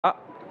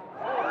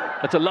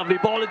That's a lovely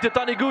ball into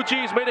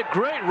Taniguchi. He's made a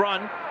great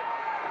run.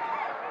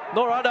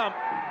 Nur Adam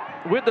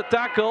with the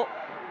tackle.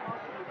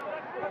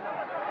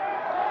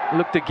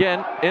 Looked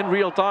again in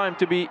real time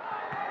to be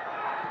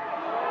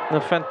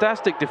a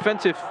fantastic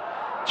defensive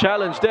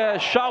challenge there.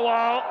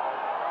 Shawal.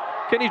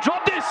 Can he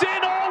drop this in?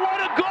 Oh,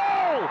 what a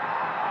goal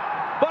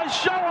by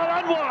Shawal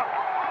Anuar.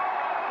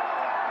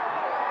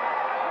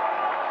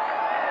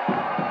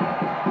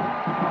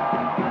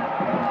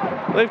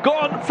 They've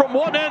gone from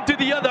one end to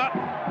the other.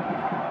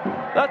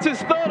 That's his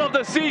third of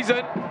the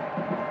season.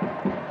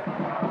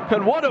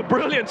 And what a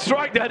brilliant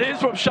strike that is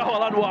from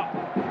Shawal Anuar.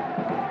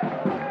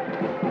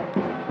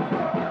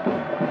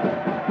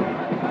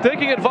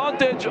 Taking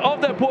advantage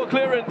of that poor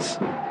clearance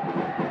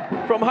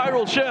from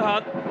Hairul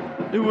Shehan,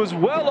 who was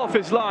well off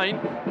his line.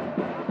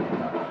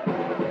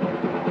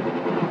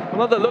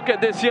 Another look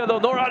at this here though,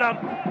 Nur Adam.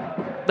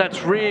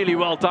 That's really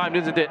well timed,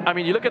 isn't it? I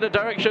mean, you look at the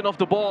direction of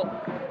the ball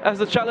as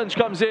the challenge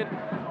comes in.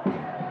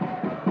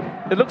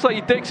 It looks like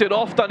he takes it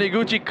off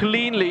Taniguchi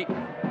cleanly.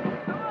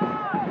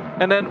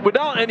 And then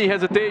without any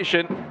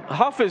hesitation,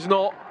 Hafiz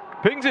Noor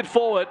pings it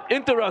forward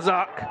into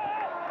Razak.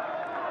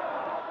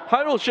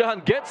 Hairul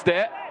Shehan gets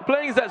there,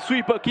 playing that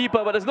sweeper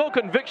keeper, but there's no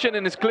conviction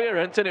in his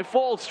clearance and it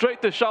falls straight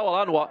to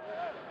Shawal Anuar.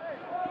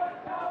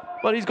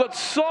 But he's got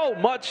so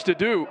much to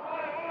do.